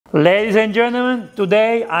Ladies and gentlemen,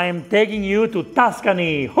 today I am taking you to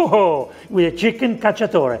Tuscany with a chicken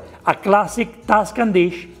cacciatore, a classic Tuscan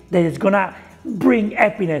dish that is gonna bring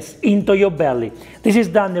happiness into your belly. This is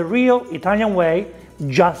done the real Italian way,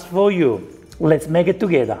 just for you. Let's make it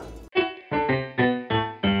together.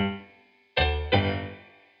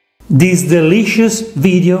 This delicious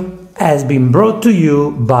video has been brought to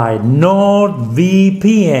you by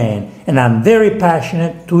NordVPN, and I'm very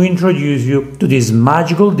passionate to introduce you to this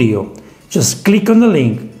magical deal. Just click on the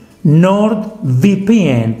link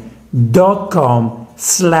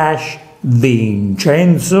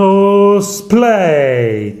nordvpn.com/Vincenzo's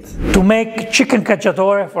plate. To make chicken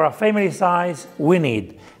cacciatore for a family size, we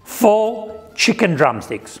need 4 chicken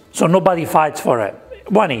drumsticks, so nobody fights for it,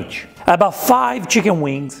 1 each. About 5 chicken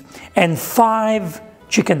wings and 5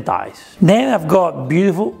 chicken thighs. Then I've got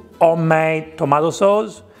beautiful homemade tomato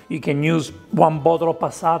sauce. You can use 1 bottle of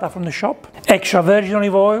passata from the shop, extra virgin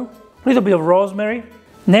olive oil, a little bit of rosemary.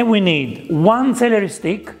 Then we need 1 celery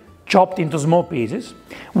stick chopped into small pieces,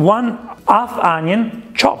 1 half onion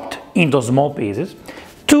chopped into small pieces,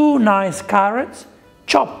 2 nice carrots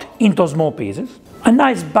chopped into small pieces, a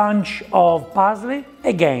nice bunch of parsley,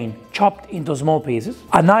 again chopped into small pieces,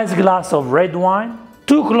 a nice glass of red wine,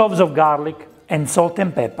 2 cloves of garlic, and salt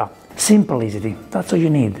and pepper. Simple, easy. That's all you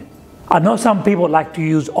need. I know some people like to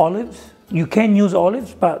use olives. You can use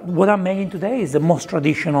olives, but what I'm making today is the most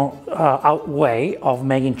traditional way of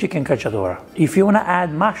making chicken cacciatore. If you want to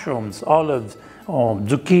add mushrooms, olives, or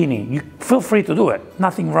zucchini, you feel free to do it.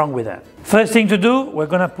 Nothing wrong with that. First thing to do, we're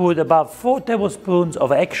going to put about 4 tablespoons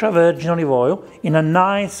of extra virgin olive oil in a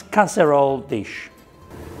nice casserole dish.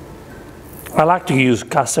 I like to use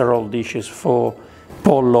casserole dishes for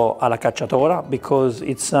Pollo, alla Cacciatora because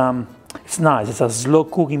it's nice. It's a slow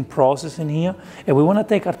cooking process in here, and we want to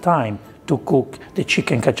take our time to cook the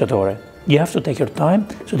chicken cacciatore. You have to take your time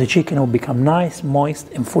so the chicken will become nice, moist,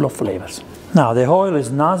 and full of flavors. Now the oil is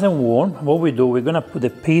nice and warm. What we do, we're going to put the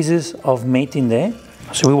pieces of meat in there.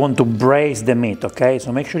 So we want to braise the meat, okay?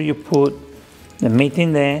 So make sure you put the meat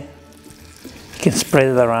in there. You can spread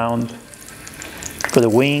it around for the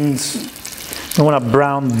wings. You want to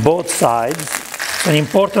brown both sides. It's an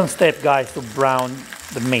important step, guys, to brown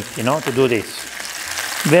the meat, you know, to do this.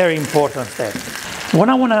 Very important step. What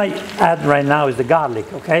I want to add right now is the garlic,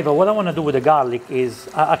 okay? But what I want to do with the garlic is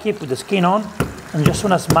I keep with the skin on and just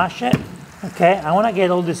want to smash it, okay? I want to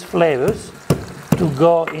get all these flavors to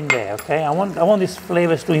go in there, okay? I want these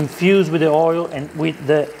flavors to infuse with the oil and with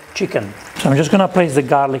the chicken. So I'm just going to place the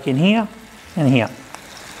garlic in here and here.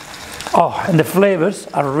 Oh, and the flavors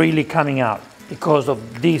are really coming out because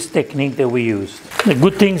of this technique that we used. The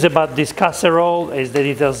good things about this casserole is that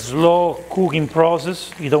it's a slow cooking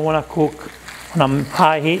process. You don't want to cook on a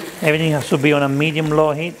high heat. Everything has to be on a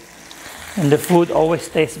medium-low heat. And the food always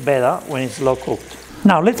tastes better when it's slow cooked.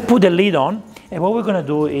 Now let's put the lid on. And what we're going to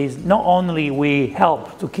do is not only we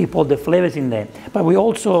help to keep all the flavors in there, but we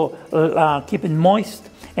also keep it moist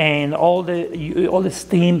and all the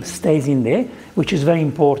steam stays in there, which is very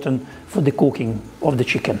important for the cooking of the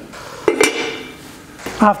chicken.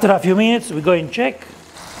 After a few minutes, we go and check.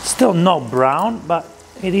 Still not brown, but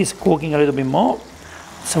it is cooking a little bit more.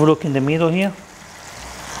 Let's have a look in the middle here.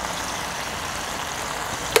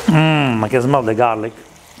 I can smell the garlic.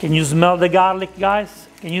 Can you smell the garlic, guys?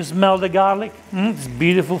 Can you smell the garlic? It's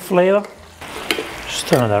beautiful flavor. Just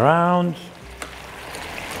turn it around.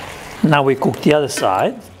 Now we cook the other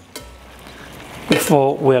side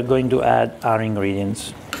before we are going to add our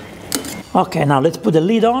ingredients. Okay, now let's put the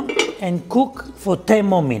lid on and cook for 10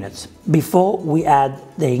 more minutes before we add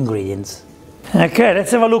the ingredients. Okay,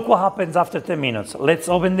 let's have a look what happens after 10 minutes. Let's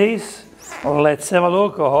open this. Let's have a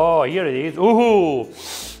look. Oh, here it is. Ooh,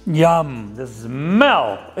 yum. The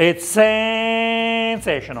smell, it's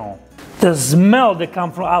sensational. The smell that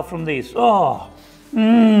comes out from this. Oh,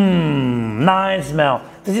 nice smell.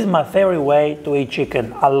 This is my favorite way to eat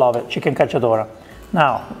chicken. I love it, chicken cacciatore.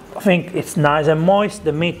 Now, I think it's nice and moist.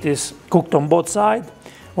 The meat is cooked on both sides.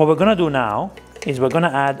 What we're gonna do now is we're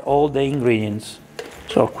gonna add all the ingredients.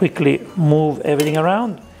 So quickly move everything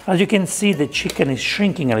around. As you can see, the chicken is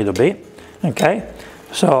shrinking a little bit, okay?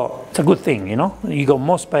 So it's a good thing, you know? You got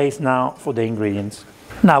more space now for the ingredients.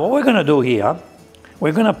 Now what we're gonna do here,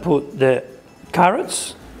 we're gonna put the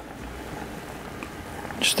carrots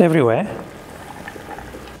just everywhere.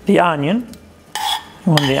 The onion,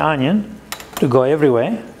 you want the onion to go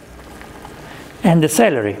everywhere. And the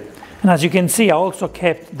celery. And as you can see, I also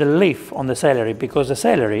kept the leaf on the celery because the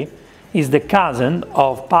celery is the cousin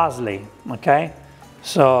of parsley, okay?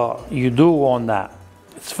 So you do want that.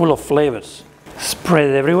 It's full of flavors. Spread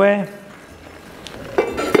it everywhere.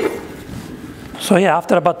 So yeah,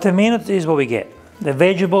 after about 10 minutes, this is what we get. The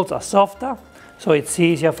vegetables are softer, so it's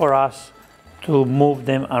easier for us to move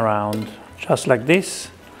them around. Just like this.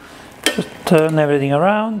 Just turn everything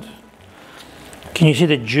around. Can you see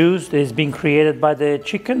the juice that is being created by the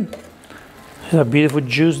chicken? There's a beautiful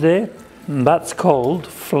juice there. And that's called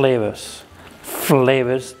flavors.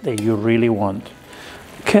 Flavors that you really want.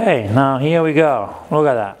 Okay, now here we go. Look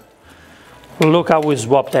at that. Look how we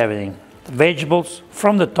swapped everything. The vegetables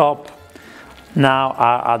from the top now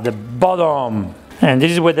are at the bottom. And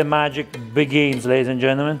this is where the magic begins, ladies and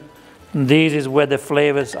gentlemen. This is where the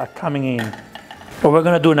flavors are coming in. What we're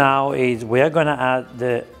gonna do now is we are gonna add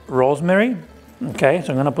the rosemary. Okay,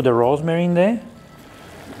 so I'm gonna put the rosemary in there.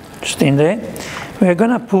 Just in there. We're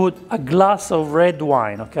gonna put a glass of red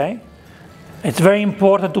wine, okay? It's very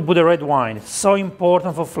important to put the red wine. It's so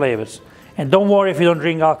important for flavors. And don't worry if you don't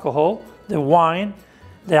drink alcohol. The wine,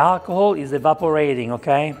 the alcohol is evaporating,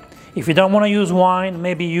 okay? If you don't want to use wine,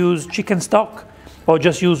 maybe use chicken stock or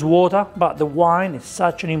just use water, but the wine is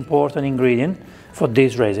such an important ingredient for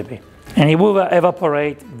this recipe. And it will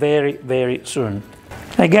evaporate very, very soon.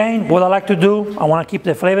 Again, what I like to do, I want to keep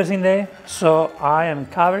the flavors in there, so I am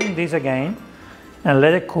covering this again and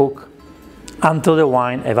let it cook until the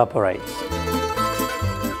wine evaporates.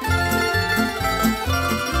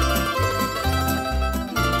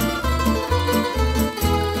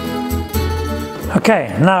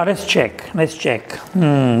 Okay, now let's check.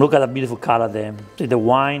 Look at the beautiful color there. See, the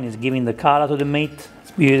wine is giving the color to the meat.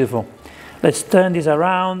 It's beautiful. Let's turn this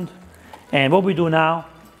around. And what we do now,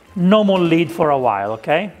 no more lid for a while,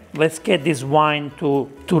 okay? Let's get this wine to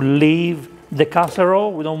leave the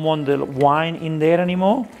casserole. We don't want the wine in there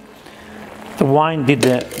anymore. The wine did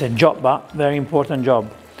the job, very important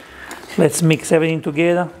job. Let's mix everything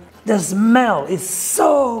together. The smell is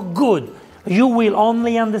so good. You will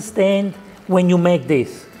only understand when you make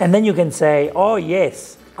this. And then you can say, oh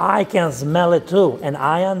yes, I can smell it too, and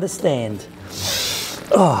I understand.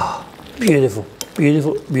 Oh, beautiful,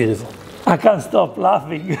 beautiful, beautiful. I can't stop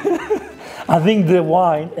laughing. I think the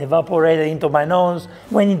wine evaporated into my nose,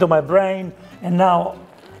 went into my brain, and now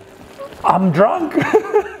I'm drunk.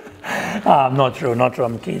 Not true,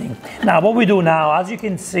 I'm kidding. Now what we do now, as you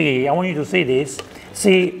can see, I want you to see this.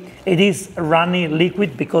 See, it is running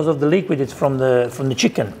liquid because of the liquid it's from the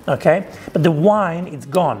chicken, okay? But the wine, it's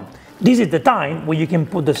gone. This is the time where you can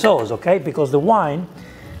put the sauce, okay? Because the wine,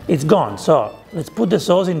 it's gone. So let's put the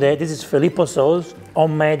sauce in there. This is Filippo sauce,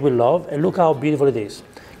 homemade with love, and look how beautiful it is.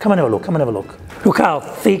 Come and have a look, come and have a look. Look how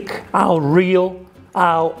thick, how real,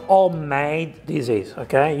 how homemade this is,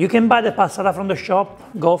 okay? You can buy the passata from the shop,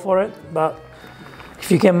 go for it, but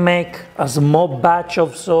if you can make a small batch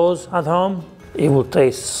of sauce at home, it will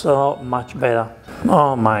taste so much better.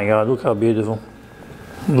 Oh my God, look how beautiful.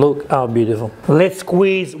 Look how beautiful. Let's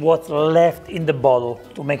squeeze what's left in the bottle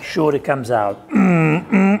to make sure it comes out.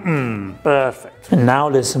 Perfect. And now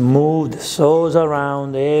let's move the sauce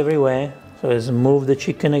around everywhere. So let's move the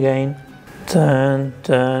chicken again. Turn,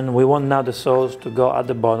 turn. We want now the sauce to go at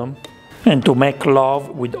the bottom and to make love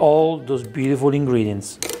with all those beautiful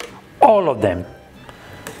ingredients. All of them.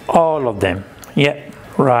 All of them. Yeah,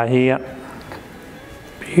 right here.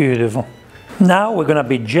 Beautiful. Now we're gonna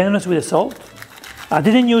be generous with the salt. I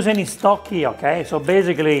didn't use any stock here, okay? So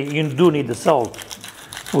basically you do need the salt.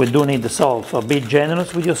 We do need the salt, so be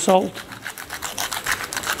generous with your salt.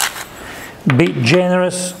 Be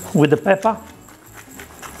generous with the pepper.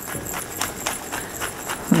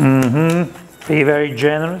 Be very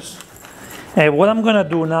generous. And what I'm gonna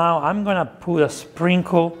do now, I'm gonna put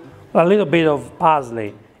a little bit of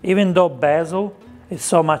parsley. Even though basil is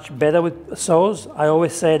so much better with sauce, I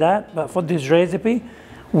always say that, but for this recipe,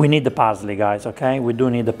 we need the parsley, guys, okay? We do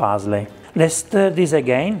need the parsley. Let's stir this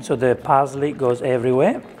again so the parsley goes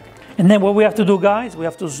everywhere. And then what we have to do, guys, we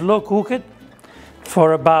have to slow cook it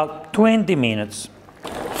for about 20 minutes.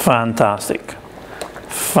 Fantastic.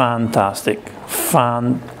 Fantastic.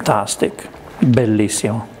 Fantastic.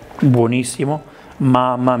 Bellissimo. Buonissimo.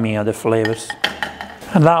 Mamma mia, the flavors.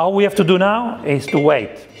 And now all we have to do now is to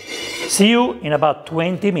wait. See you in about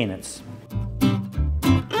 20 minutes.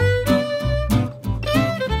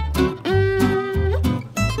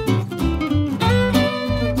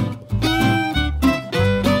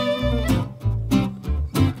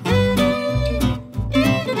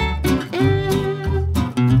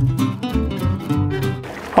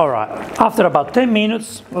 All right, after about 10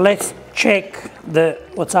 minutes, let's check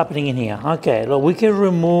what's happening in here. Okay, look, we can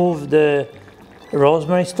remove the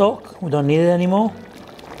rosemary stalk. We don't need it anymore.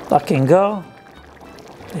 That can go.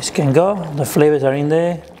 This can go. The flavors are in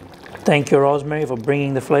there. Thank you, rosemary, for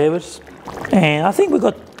bringing the flavors. And I think we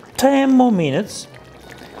got 10 more minutes,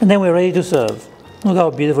 and then we're ready to serve. Look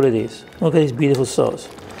how beautiful it is. Look at this beautiful sauce.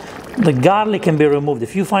 The garlic can be removed.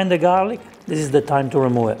 If you find the garlic, this is the time to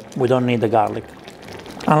remove it. We don't need the garlic.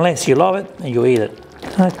 Unless you love it and you eat it.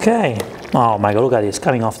 Okay. Oh my God, look at this,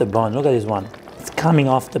 coming off the bone. Look at this one. It's coming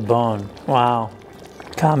off the bone. Wow.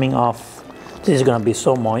 Coming off. This is gonna be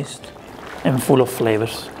so moist and full of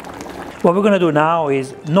flavors. What we're gonna do now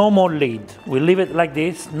is no more lid. We leave it like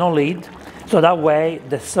this, no lid. So that way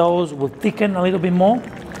the sauce will thicken a little bit more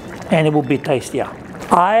and it will be tastier.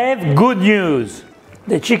 I have good news.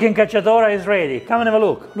 The chicken cacciatora is ready. Come and have a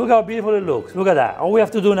look. Look how beautiful it looks. Look at that. All we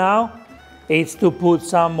have to do now is to put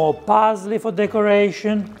some more parsley for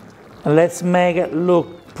decoration. Let's make it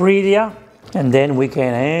look prettier. And then we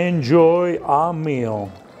can enjoy our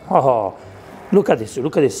meal. Oh, look at this.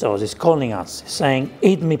 Look at this sauce. It's calling us. It's saying,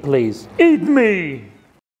 eat me, please. Eat me.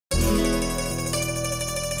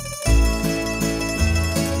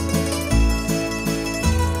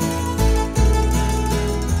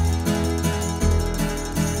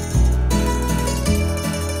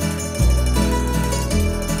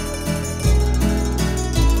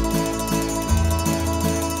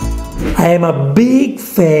 I am a big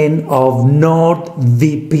fan of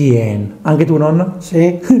NordVPN. Anche tu, nonna?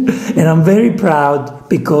 Sì. And I'm very proud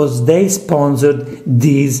because they sponsored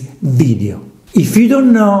this video. If you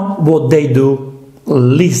don't know what they do,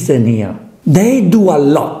 listen here. They do a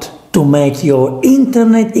lot to make your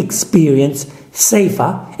internet experience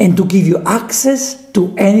safer and to give you access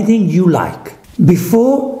to anything you like.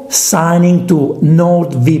 Before signing to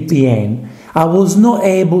NordVPN, I was not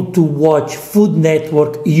able to watch Food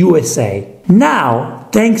Network USA. Now,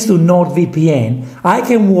 thanks to NordVPN, I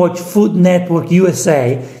can watch Food Network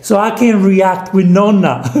USA so I can react with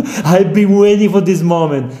Nonna. I've been waiting for this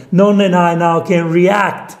moment. Nonna and I now can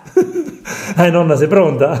react. Hey Nonna, sei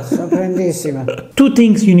pronta? Sono prendissima. Two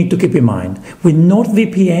things you need to keep in mind. With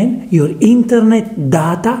NordVPN, your internet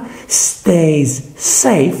data stays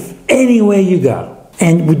safe anywhere you go.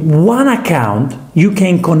 And with one account, you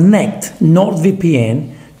can connect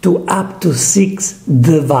NordVPN to up to 6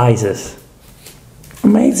 devices.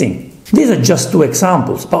 Amazing. These are just 2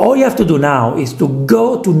 examples, but all you have to do now is to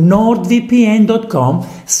go to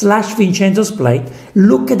nordvpn.com/Vincenzo's Plate,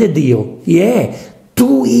 look at the deal. Yeah,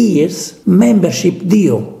 2 years membership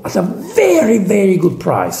deal at a very, very good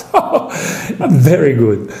price. Very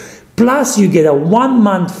good. Plus, you get a 1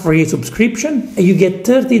 month free subscription and you get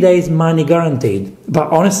 30 days money guaranteed. But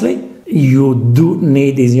honestly, you do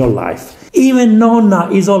need this in your life. Even Nonna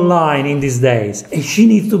is online in these days and she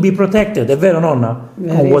needs to be protected. È vero, Nonna?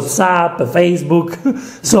 On WhatsApp, Facebook.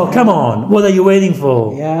 So come on, what are you waiting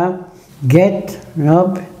for? Yeah, get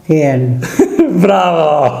NordVPN.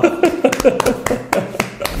 Bravo!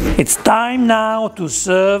 It's time now to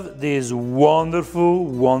serve this wonderful,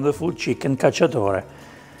 wonderful chicken cacciatore.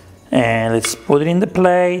 And let's put it in the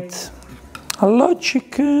plate. Hello,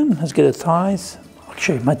 chicken. Let's get the thighs.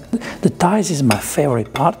 Actually, the thighs is my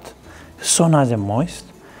favorite part. So nice and moist.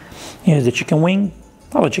 Here's the chicken wing.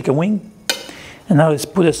 Hello, chicken wing. And now let's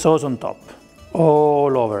put the sauce on top.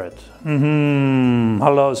 All over it.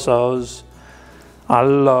 Hello, sauce.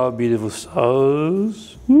 Hello, beautiful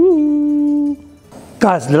sauce. Woo.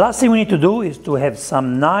 Guys, the last thing we need to do is to have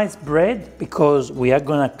some nice bread because we are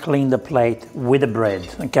gonna clean the plate with the bread,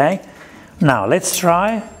 okay? Now, let's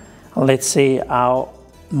try. Let's see how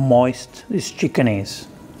moist this chicken is.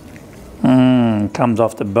 Comes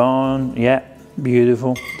off the bone, yeah,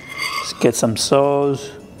 beautiful. Let's get some sauce.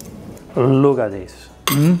 Look at this.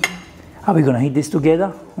 Are we gonna eat this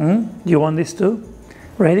together? Do you want this too?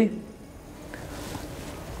 Ready?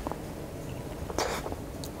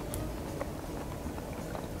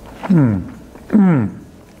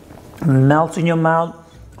 Melts in your mouth,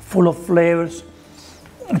 full of flavors.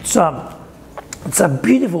 It's a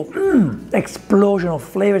beautiful explosion of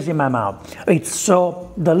flavors in my mouth. It's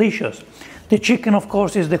so delicious. The chicken, of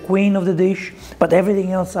course, is the queen of the dish, but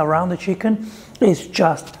everything else around the chicken is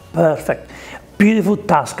just perfect. Beautiful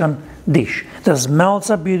Tuscan dish. The smells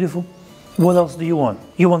are beautiful. What else do you want?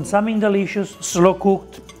 You want something delicious, slow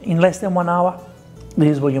cooked in less than 1 hour? This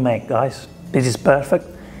is what you make, guys. This is perfect.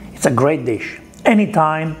 It's a great dish.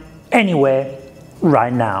 Anytime, anywhere,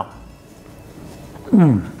 right now.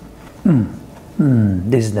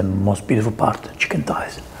 This is the most beautiful part, chicken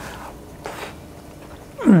thighs.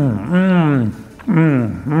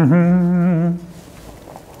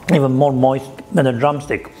 Even more moist than a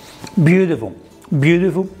drumstick. Beautiful,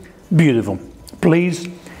 beautiful, beautiful. Please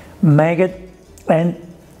make it and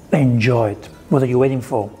enjoy it. What are you waiting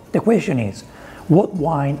for? The question is, what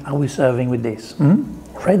wine are we serving with this?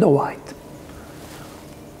 Red or white?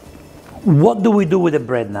 What do we do with the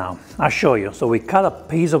bread now? I'll show you. So we cut a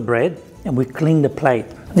piece of bread and we clean the plate.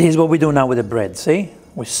 This is what we do now with the bread, see?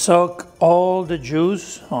 We soak all the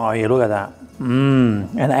juice. Oh yeah, look at that.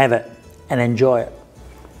 And have it, and enjoy it.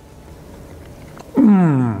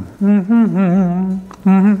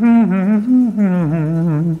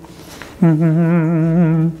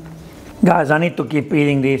 Guys, I need to keep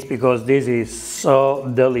eating this because this is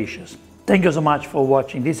so delicious. Thank you so much for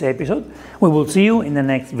watching this episode. We will see you in the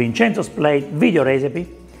next Vincenzo's Plate video recipe.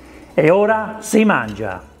 E ora si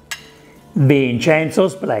mangia.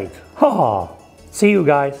 Vincenzo's Plate. Oh, see you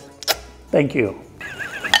guys. Thank you.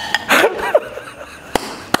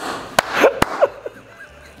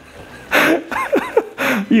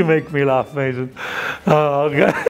 You make me laugh, Mason. Oh, okay.